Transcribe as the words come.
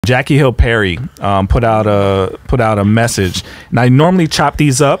Jackie Hill Perry put out a message, and I normally chop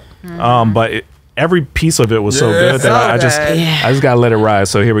these up, but every piece of it was so good that I just gotta let it ride.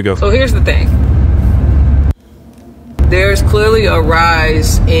 So here we go. So here's the thing. There's clearly a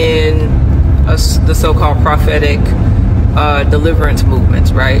rise in the so-called prophetic deliverance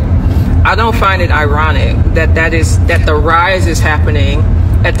movements, right? I don't find it ironic that the rise is happening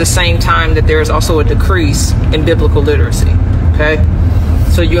at the same time that there is also a decrease in biblical literacy. Okay,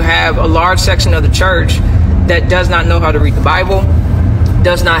 so you have a large section of the church that does not know how to read the Bible,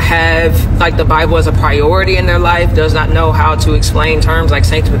 does not have like the Bible as a priority in their life, does not know how to explain terms like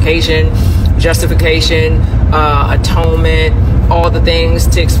sanctification, justification, atonement, all the things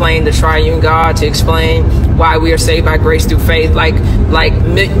to explain the triune God, to explain why we are saved by grace through faith, like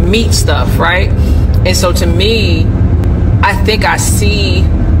meat stuff, right? And so to me, I think I see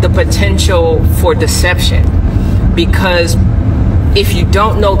the potential for deception, because if you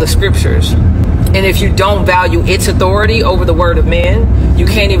don't know the scriptures and if you don't value its authority over the word of man, you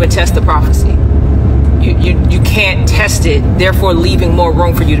can't even test the prophecy. You can't test it, therefore leaving more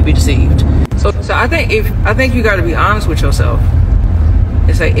room for you to be deceived. So I think you got to be honest with yourself.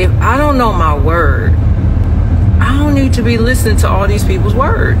 It's like, if I don't know my word, I don't need to be listening to all these people's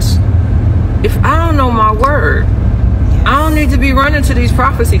words. If I don't know my word, I don't need to be running to these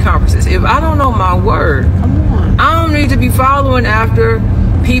prophecy conferences. If I don't know my word, I don't need to be following after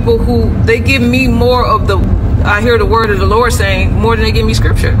people who they give me more of the, I hear the word of the Lord saying more than they give me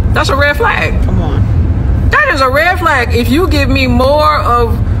scripture. That's a red flag. Come on. That is a red flag. If you give me more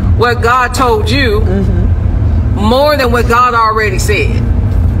of what God told you, more than what God already said,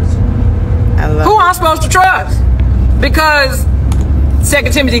 who am I supposed to trust? Because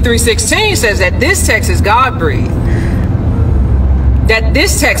 2 Timothy 3:16 says that this text is God-breathed, that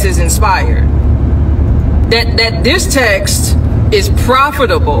this text is inspired, that this text is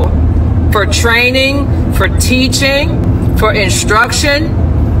profitable for training, for teaching, for instruction,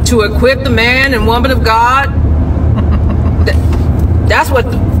 to equip the man and woman of God. That's what.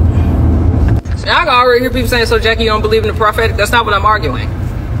 I can already hear people saying, so Jackie, you don't believe in the prophetic? That's not what I'm arguing.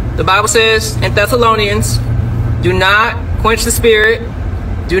 The Bible says in Thessalonians, do not quench the spirit,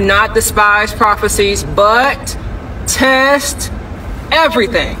 do not despise prophecies, but test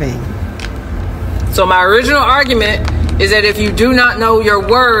everything. So my original argument is that if you do not know your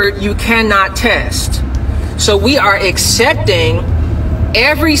word, you cannot test. So we are accepting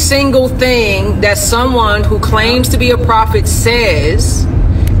every single thing that someone who claims to be a prophet says,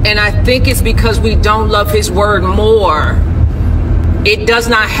 and I think it's because we don't love his word more. It does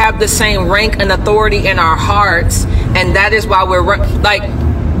not have the same rank and authority in our hearts, and that is why we're like,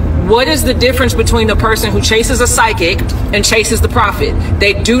 what is the difference between the person who chases a psychic and chases the prophet?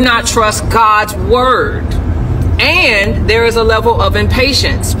 They do not trust God's word. And there is a level of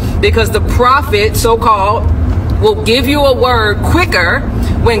impatience, because the prophet, so-called, will give you a word quicker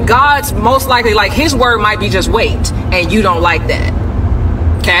when God's most likely, like, his word might be just wait, and you don't like that.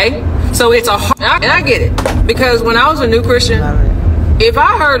 Okay? So it's and I get it, because when I was a new Christian, if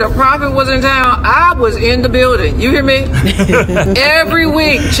I heard a prophet was in town, I was in the building. You hear me? Every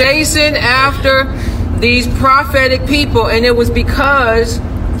week, chasing after these prophetic people. And it was because,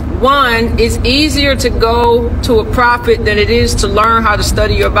 one, it's easier to go to a prophet than it is to learn how to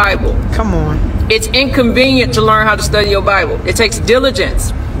study your Bible. Come on. It's inconvenient to learn how to study your Bible. It takes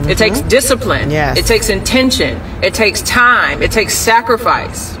diligence. It takes discipline. Yes. It takes intention. It takes time. It takes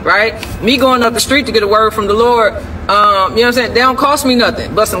sacrifice, right? Me going up the street to get a word from the Lord, you know what I'm saying? They don't cost me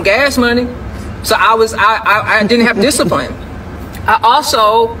nothing but some gas money. So I didn't have discipline. I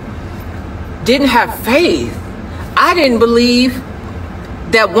also didn't have faith. I didn't believe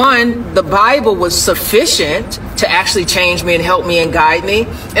that, one, the Bible was sufficient to actually change me and help me and guide me.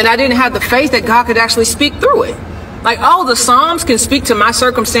 And I didn't have the faith that God could actually speak through it. Like, oh, the Psalms can speak to my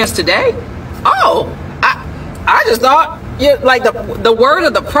circumstance today? Oh, I just thought, like, the word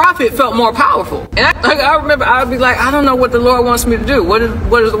of the prophet felt more powerful. And I remember I would be like, I don't know what the Lord wants me to do. What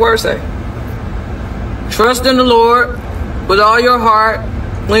does the word say? Trust in the Lord with all your heart,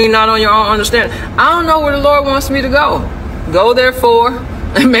 lean not on your own understanding. I don't know where the Lord wants me to go. Go therefore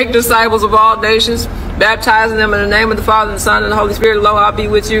and make disciples of all nations, baptizing them in the name of the Father and the Son and the Holy Spirit. Lo, I'll be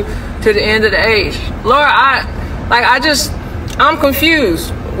with you to the end of the age. Lord, I'm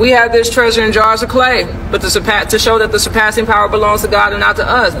confused. We have this treasure in jars of clay, but to show that the surpassing power belongs to God and not to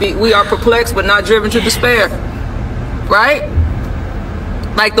us. We are perplexed, but not driven to despair. Right?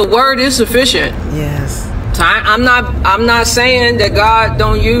 Like, the word is sufficient. Yes. So I'm not saying that God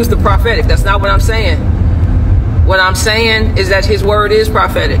don't use the prophetic. That's not what I'm saying. What I'm saying is that his word is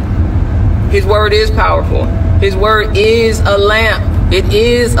prophetic. His word is powerful. His word is a lamp It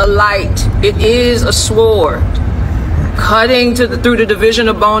is a light. It is a sword, cutting through the division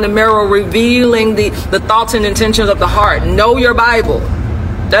of bone and marrow, revealing the thoughts and intentions of the heart. Know your Bible.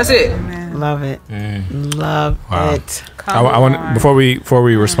 That's it. Love it. Love it. I want before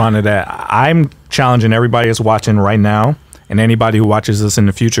we respond to that, I'm challenging everybody that's watching right now and anybody who watches this in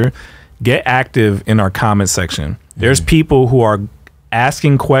the future, get active in our comment section. There's people who are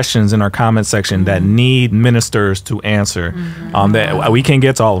asking questions in our comment section that need ministers to answer. That we can't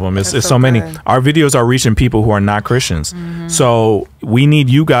get to all of them. It's so many. Our videos are reaching people who are not Christians. So we need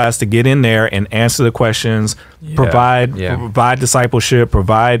you guys to get in there and answer the questions, provide discipleship,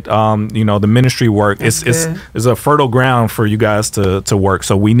 provide the ministry work. It's a fertile ground for you guys to work.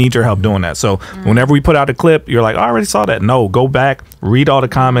 So we need your help doing that. So whenever we put out a clip, you're like, oh, I already saw that. No, go back, read all the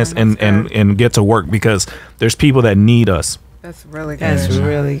comments and get to work, because there's people that need us. That's really good. That's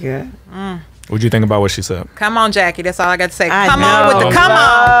really good. What'd you think about what she said? Come on, Jackie. That's all I got to say. I Come know. on with the come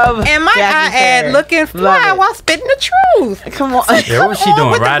on. And might I add, looking fly Love it. while spitting the truth. Come on. Yeah, what was she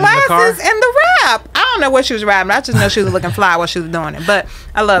doing? With Riding the in the car? glasses and the rap. I don't know what she was riding. I just know she was looking fly while she was doing it. But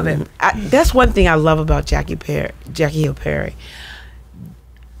I love it. That's one thing I love about Jackie Hill Perry.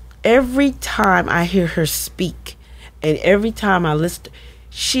 Every time I hear her speak, and every time I listen,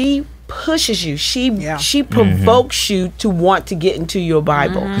 she pushes you. She provokes you to want to get into your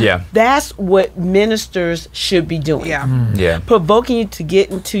Bible. Yeah. That's what ministers should be doing. Yeah. Provoking you to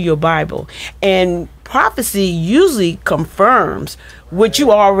get into your Bible. And prophecy usually confirms what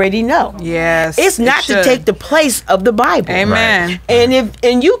you already know. Yes. It's not to take the place of the Bible. Amen.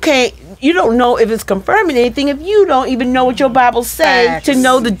 And you don't know if it's confirming anything if you don't even know what your Bible says to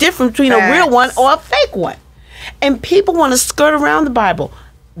know the difference between a real one or a fake one. And people want to skirt around the Bible.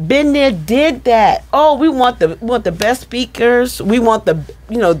 Been there, did that. Oh, we want the best speakers. We want the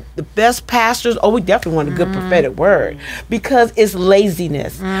best pastors. Oh, we definitely want a good prophetic word, because it's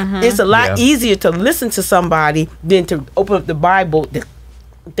laziness. It's a lot easier to listen to somebody than to open up the Bible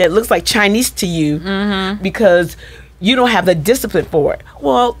that looks like Chinese to you, because you don't have the discipline for it.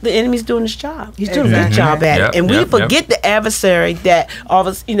 Well, the enemy's doing his job. He's doing a good job at it, and we forget the adversary that all of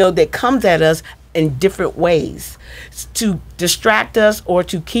us, that comes at us in different ways to distract us or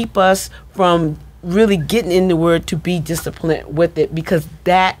to keep us from really getting in the word, to be disciplined with it, because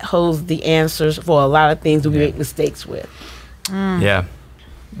that holds the answers for a lot of things that we make mistakes with. Yeah.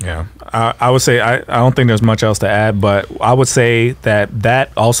 I would say I don't think there's much else to add, but I would say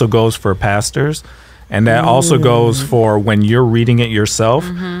that also goes for pastors, and that also goes for when you're reading it yourself.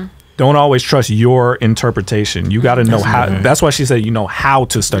 Don't always trust your interpretation. You got to know how. That's why she said, how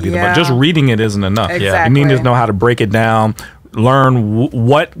to study the Bible. Just reading it isn't enough. Exactly. You need to know how to break it down, learn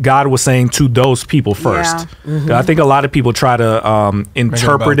what God was saying to those people first. I think a lot of people try to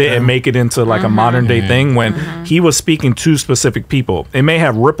interpret it and make it into like a modern day thing, when he was speaking to specific people. It may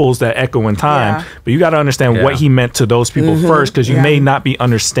have ripples that echo in time, but you got to understand what he meant to those people first, because you may not be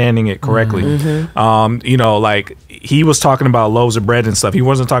understanding it correctly. Like he was talking about loaves of bread and stuff. He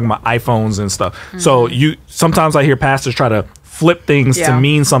wasn't talking about iPhones and stuff. So sometimes I hear pastors try to flip things to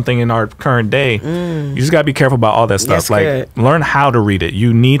mean something in our current day. You just gotta be careful about all that stuff. Learn how to read it.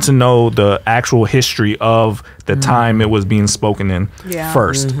 You need to know the actual history of the time it was being spoken in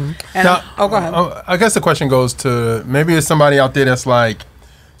first. Now, go ahead. I guess the question goes to, maybe it's somebody out there that's like,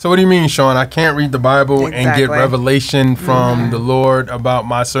 so what do you mean, Sean? I can't read the Bible and get revelation from the Lord about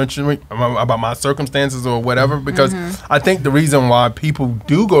my about my circumstances or whatever? Because I think the reason why people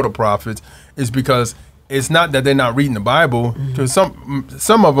do go to prophets is because it's not that they're not reading the Bible.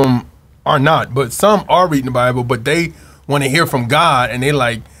 Some of them are not, but some are reading the Bible, but they want to hear from God, and they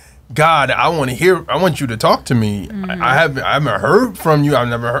like, God, I want you to talk to me. I haven't heard from you. I've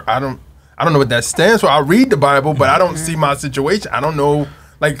never heard. I don't know what that stands for. I read the Bible, but I don't see my situation. I don't know.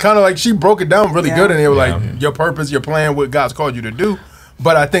 Like, kind of like she broke it down really good, and they were like, your purpose, your plan, what God's called you to do.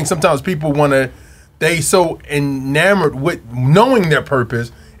 But I think sometimes people they so enamored with knowing their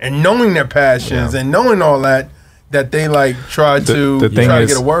purpose and knowing their passions and knowing all that they like try to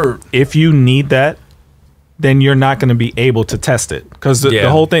get a word. If you need that, then you're not going to be able to test it, because the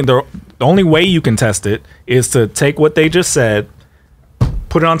whole thing, the only way you can test it is to take what they just said,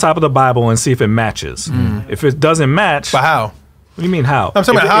 put it on top of the Bible, and see if it matches. If it doesn't match, but how? What do you mean how? I'm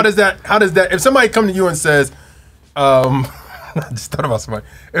talking about how does that? If somebody come to you and says, I just thought about somebody.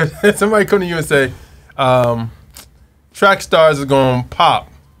 If somebody come to you and say, Trackstarz is going to pop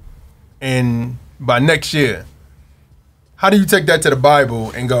by next year, how do you take that to the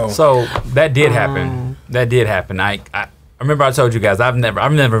Bible and go? So that did happen. That did happen. I remember I told you guys I've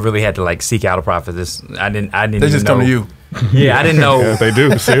never really had to like seek out a prophet. I didn't. They just come to you. Yeah, I didn't know. Yeah, they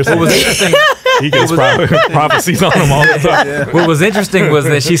do. Seriously. What was interesting? He gets prophecies on him all the time. What was interesting was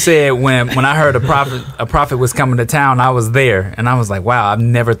that she said when I heard a prophet was coming to town, I was there, and I was like, wow, I've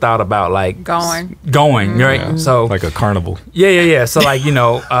never thought about like going, right? Yeah. So like a carnival. Yeah. So like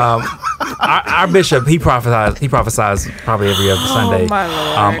our bishop, he prophesies probably every other Sunday,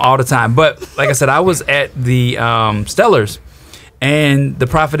 all the time. But like I said, I was at the Stellars. And the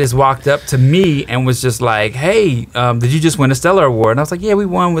prophetess walked up to me and was just like, hey, did you just win a Stellar Award? And I was like, yeah, we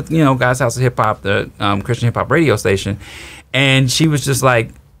won with, God's House of Hip Hop, the Christian hip hop radio station. And she was just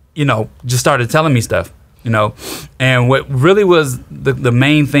like, just started telling me stuff, And what really was the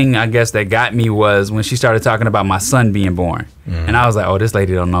main thing, I guess, that got me was when she started talking about my son being born. And I was like, oh, this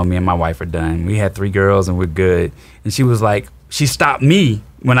lady don't know me and my wife are done. We had 3 girls and we're good. And she was like, she stopped me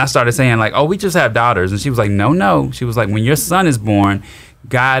when I started saying like, oh, we just have daughters. And she was like, no. She was like, when your son is born,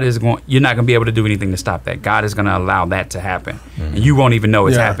 you're not going to be able to do anything to stop that. God is going to allow that to happen. And you won't even know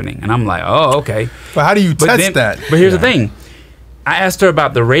it's happening. And I'm like, oh, okay. But how do you test that? But here's the thing. I asked her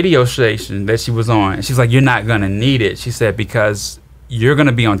about the radio station that she was on. And she's like, you're not going to need it. She said, because you're going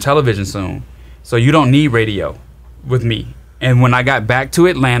to be on television soon. So you don't need radio with me. And when I got back to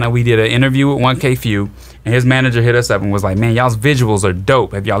Atlanta, we did an interview with 1K Few, and his manager hit us up and was like, man, y'all's visuals are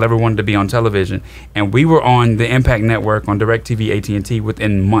dope. Have y'all ever wanted to be on television? And we were on the Impact Network on DirecTV, AT&T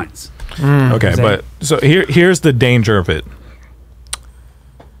within months. Okay, but so here's the danger of it.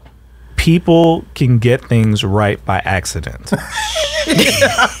 People can get things right by accident.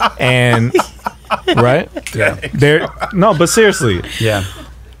 And, right? Yeah. No, but seriously. Yeah.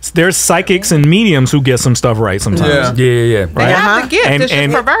 There's psychics and mediums who get some stuff right sometimes. Yeah. Right? They have the gift. It's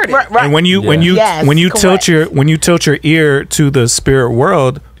just perverted. Right. And when you tilt your ear to the spirit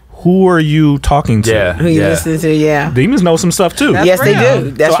world, who are you talking to? Yeah. Who you listen to? Yeah. Demons know some stuff too. Yes, they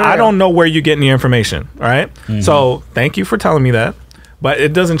do. That's so real. I don't know where you're getting the information. All right. So thank you for telling me that. But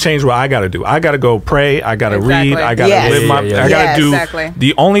it doesn't change what I got to do. I got to go pray. I got to read. I got to live my. I got to do. Exactly.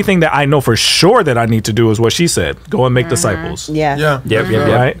 The only thing that I know for sure that I need to do is what she said: go and make disciples. Yeah.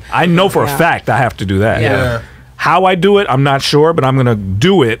 Right. I know for a fact I have to do that. Yeah. How I do it, I'm not sure, but I'm gonna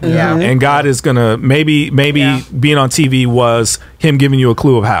do it. And God is gonna maybe being on TV was Him giving you a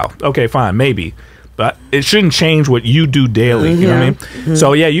clue of how. Okay, fine, maybe. But it shouldn't change what you do daily. You know what I mean?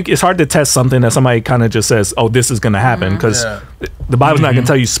 So it's hard to test something that somebody kind of just says, "Oh, this is going to happen," because the Bible's not going to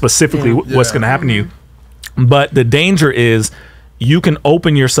tell you specifically what's going to happen to you. But the danger is you can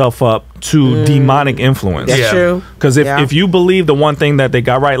open yourself up to demonic influence. That's true. Because if you believe the one thing that they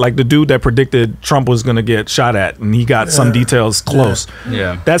got right, like the dude that predicted Trump was going to get shot at, and he got some details close.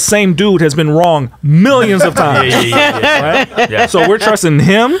 That same dude has been wrong millions of times. Right? So we're trusting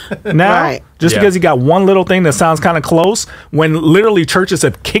him now, just because he got one little thing that sounds kind of close, when literally churches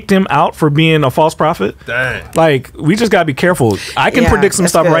have kicked him out for being a false prophet. Dang. Like, we just got to be careful. I can predict some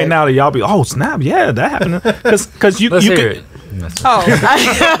stuff right now that y'all be, oh, snap, yeah, that happened. Because you can.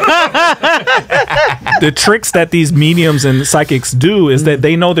 The tricks that these mediums and psychics do is that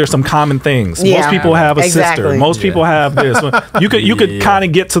they know there's some common things. Most people have a sister. Most people have this. You could kind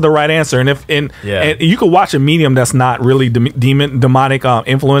of get to the right answer, and you could watch a medium that's not really demonic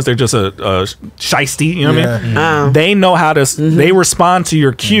influence. They're just a shiesty. You know what I mean? They know how to. They respond to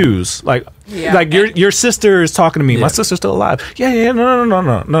your cues. Like your sister is talking to me. My sister's still alive.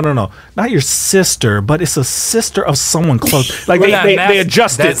 No. Not your sister, but it's a sister of someone close. Like they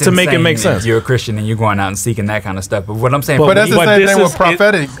adjust it to make it make sense. You're a Christian and you're going out and seeking that kind of stuff. But what I'm saying, but that's the same thing with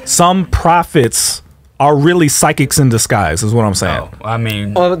prophetic. Some prophets are really psychics in disguise, is what I'm saying. I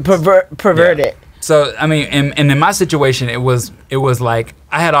mean, or perverted. Yeah. So I mean, and in my situation, it was like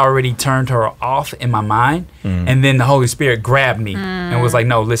I had already turned her off in my mind, and then the Holy Spirit grabbed me and was like,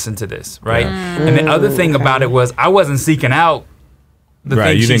 "No, listen to this, right?" And the other thing about it was I wasn't seeking out the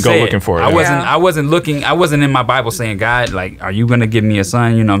thing you didn't go looking for it. I wasn't looking. I wasn't in my Bible saying, "God, like, are you gonna give me a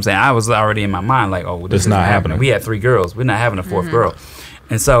son?" You know what I'm saying? I was already in my mind like, "Oh, this is not happening." We had 3 girls. We're not having a 4th girl,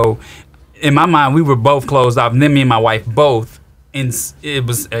 and so in my mind, we were both closed off. And then me and my wife both in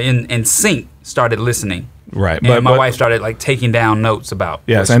sync started listening. Right. And my wife started like taking down notes about.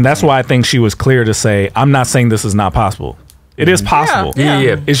 Yes, and that's why I think she was clear to say, I'm not saying this is not possible. It is possible.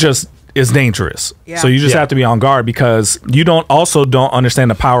 Yeah. It's dangerous. So you just have to be on guard, because you don't understand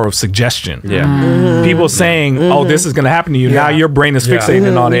the power of suggestion. People saying, oh, this is going to happen to you. Now your brain is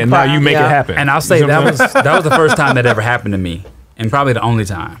fixated on it, and now you make it happen. And I'll say that was the first time that ever happened to me. And probably the only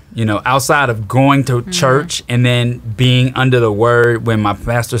time, outside of going to church and then being under the word when my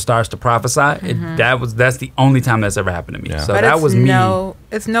pastor starts to prophesy, that's the only time that's ever happened to me. So but that was me.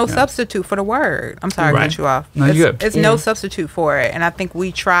 It's no substitute for the word. I'm sorry to cut you off. No, you're good. It's no substitute for it. And I think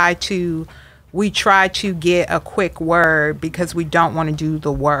we try to we try to get a quick word because we don't want to do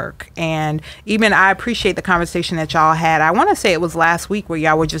the work. And even I appreciate the conversation that y'all had. I want to say it was last week where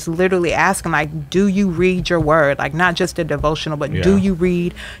y'all were just literally asking, like, do you read your word? Like, not just a devotional, but do you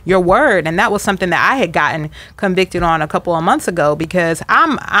read your word? And that was something that I had gotten convicted on a couple of months ago, because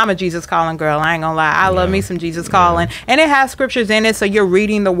I'm a Jesus calling girl. I ain't gonna lie. I love me some Jesus calling. And it has scriptures in it, so you're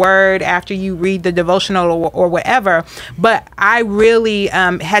reading the word after you read the devotional or whatever. But I really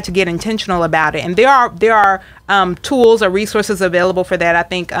had to get intentional about it, and there are tools or resources available for that. I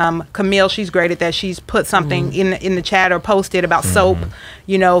think Camille, she's great at that. She's put something in the chat or posted about soap.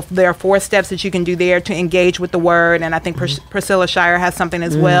 You know, there are 4 steps that you can do there to engage with the word, and I think Priscilla Shire has something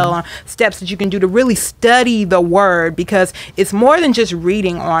as well, steps that you can do to really study the word, because it's more than just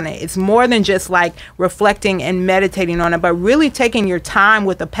reading on it. It's more than just like reflecting and meditating on it, but really taking your time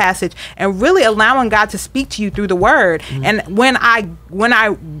with the passage and really allowing God to speak to you through the word. And when I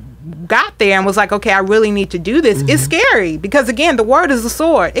got there and was like, okay, I really need to do this, it's scary, because again, the word is a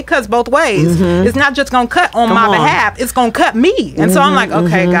sword. It cuts both ways. It's not just gonna cut on my behalf, it's gonna cut me. And so I'm like,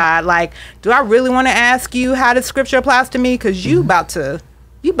 okay, God, like, do I really want to ask you how the scripture applies to me? Because you about to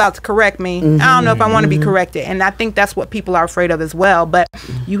correct me. I don't know if I want to be corrected. And I think that's what people are afraid of as well. But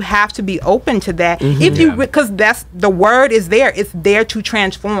you have to be open to that. If you, because that's, the word is there. It's there to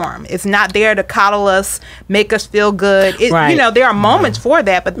transform. It's not there to coddle us, make us feel good. You know, there are moments for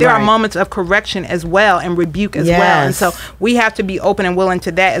that, but there are moments of correction as well, and rebuke as well. And so we have to be open and willing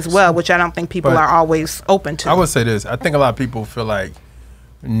to that as well, which I don't think people are always open to. I would say this. I think a lot of people feel like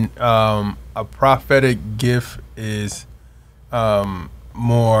a prophetic gift is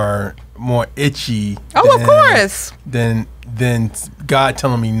more itchy of course than God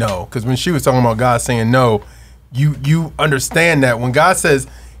telling me no. Because when she was talking about God saying no, you understand that when God says,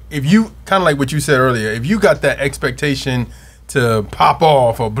 if you, kind of like what you said earlier, if you got that expectation to pop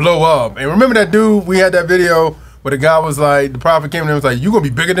off or blow up, and remember that dude, we had that video where the guy was like, the prophet came and was like, you gonna be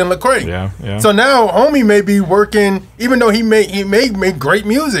bigger than Lecrae. So now homie may be working, even though he may make great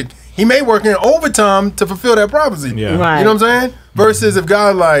music, he may work in overtime to fulfill that prophecy. You know what I'm saying? Versus if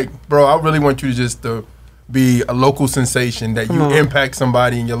God like, bro, I really want you to just be a local sensation, that you impact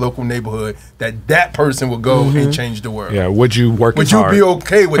somebody in your local neighborhood, that person will go and change the world. Would you work Would you be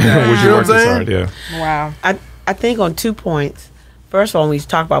okay with that? Would you know what I'm saying? Wow. I think on 2 points. First of all, when we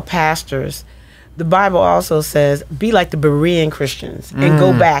talk about pastors, the Bible also says, be like the Berean Christians and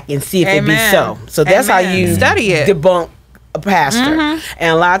go back and see if it be so. So that's how you study it. Debunk a pastor.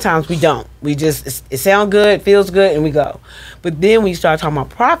 And a lot of times we don't. We just, it sounds good, it feels good, and we go. But then when you start talking about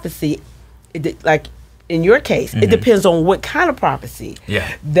prophecy, like in your case, it depends on what kind of prophecy.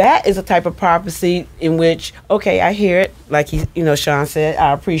 That is a type of prophecy in which, okay, I hear it, like Sean said,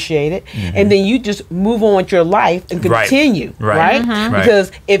 I appreciate it, and then you just move on with your life and continue, right?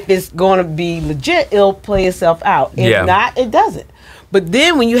 Because if it's going to be legit, it'll play itself out. If not, it doesn't. But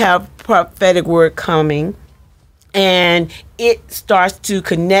then when you have prophetic word coming, and it starts to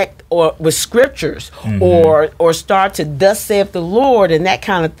connect with scriptures or start to thus saith the Lord and that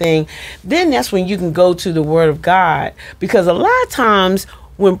kind of thing, then that's when you can go to the word of God. Because a lot of times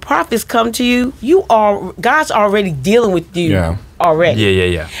when prophets come to you, God's already dealing with you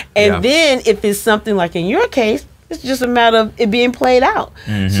already. And then if it's something like in your case, it's just a matter of it being played out.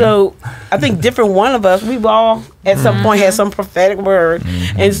 So I think different one of us, we've all at some point had some prophetic word.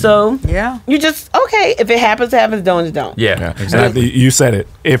 And so you just, okay, if it happens, it happens, don't, it don't. Exactly. You said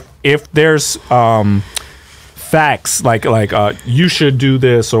it. If there's facts like you should do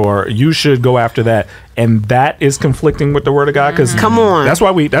this or you should go after that, and that is conflicting with the word of God, because come on, that's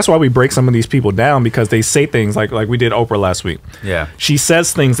why we break some of these people down, because they say things like we did Oprah last week. She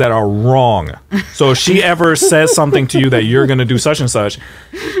says things that are wrong. So if she ever says something to you that you're going to do such and such,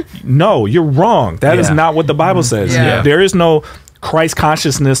 no, you're wrong. That is not what the Bible says. There is no Christ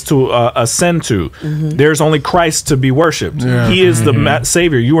consciousness to ascend to. There's only Christ to be worshipped. He is the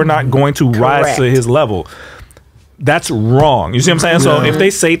Savior. You are not going to rise to his level. That's wrong. You see what I'm saying? So if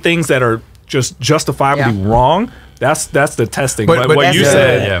they say things that are just justifiably wrong, that's the testing. But what you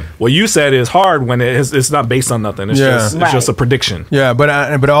said, what you said is hard when it's not based on nothing. It's just a prediction.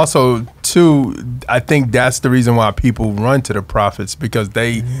 But also too, I think that's the reason why people run to the prophets, because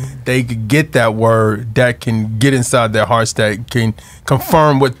they could get that word that can get inside their hearts, that can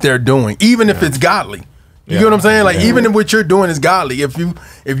confirm what they're doing, even if it's godly. You get what I'm saying? Like even if what you're doing is godly, if you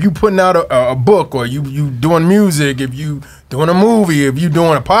putting out a book, or you doing music, if you doing a movie, if you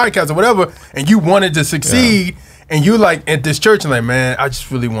doing a podcast or whatever, and you wanted to succeed, and you like at this church and like, man, I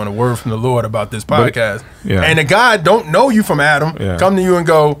just really want a word from the Lord about this podcast. And the guy don't know you from Adam, come to you and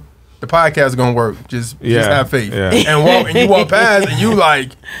go, the podcast is gonna work. Just have faith. And you walk past and you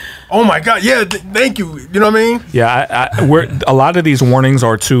like, oh my God, yeah, thank you. You know what I mean? Yeah, a lot of these warnings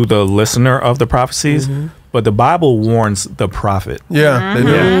are to the listener of the prophecies, but the Bible warns the prophet. Yeah, they do.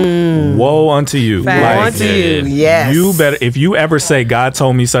 Yeah. Woe unto you! Woe unto you! Yes. You better, if you ever say God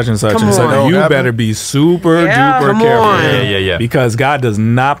told me such and such and such, you better be super duper careful. Yeah. Because God does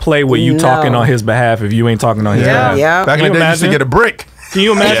not play with you talking on His behalf if you ain't talking on His behalf. Yeah. Back in the day, you used to get a brick. Can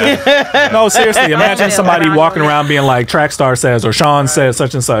you imagine? No, seriously. Imagine somebody walking around being like, Trackstar says, or Sean says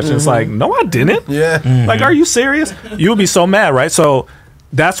such and such. And it's like, no, I didn't. Yeah. Like, are you serious? You'll be so mad, right? So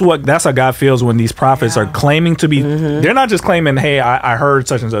that's how God feels when these prophets are claiming to be. They're not just claiming, hey, I heard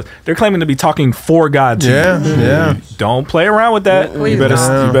such and such. They're claiming to be talking for God too. Yeah. Don't play around with that. You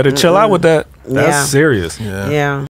better chill out with that. That's serious. Yeah.